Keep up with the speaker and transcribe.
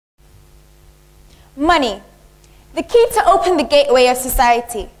Money, the key to open the gateway of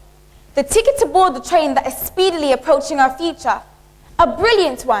society. The ticket to board the train that is speedily approaching our future. A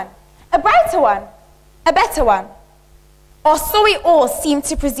brilliant one, a brighter one, a better one. Or so we all seem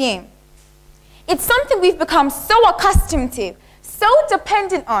to presume. It's something we've become so accustomed to, so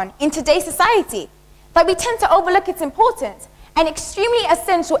dependent on in today's society, that we tend to overlook its importance and extremely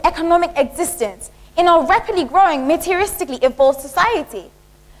essential economic existence in our rapidly growing, materialistically evolved society.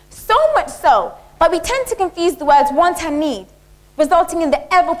 So much so that we tend to confuse the words want and need, resulting in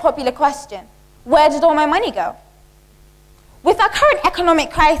the ever-popular question, where did all my money go? With our current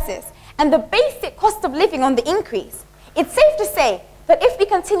economic crisis and the basic cost of living on the increase, it's safe to say that if we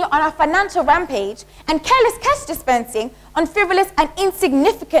continue on our financial rampage and careless cash dispensing on frivolous and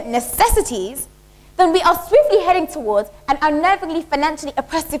insignificant necessities, then we are swiftly heading towards an unnervingly financially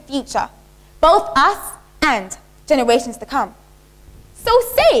oppressive future, both us and generations to come. So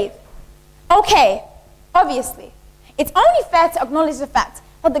save. Okay, obviously, it's only fair to acknowledge the fact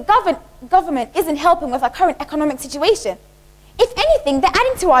that the government isn't helping with our current economic situation. If anything, they're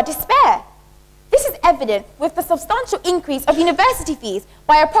adding to our despair. This is evident with the substantial increase of university fees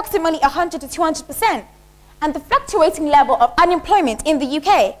by approximately 100 to 200%, and the fluctuating level of unemployment in the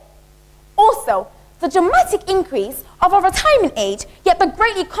UK. Also, the dramatic increase of our retirement age, yet the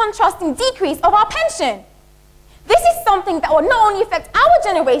greatly contrasting decrease of our pension. This is something that will not only affect our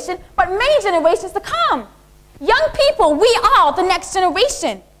generation, but many generations to come. Young people, we are the next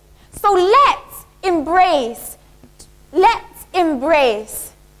generation. So let's embrace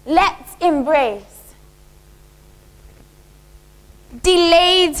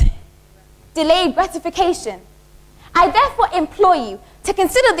delayed gratification. I therefore implore you to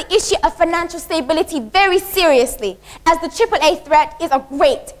consider the issue of financial stability very seriously, as the AAA threat is a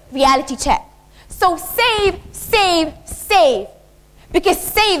great reality check. So save, save, save, because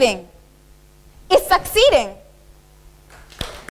saving is succeeding.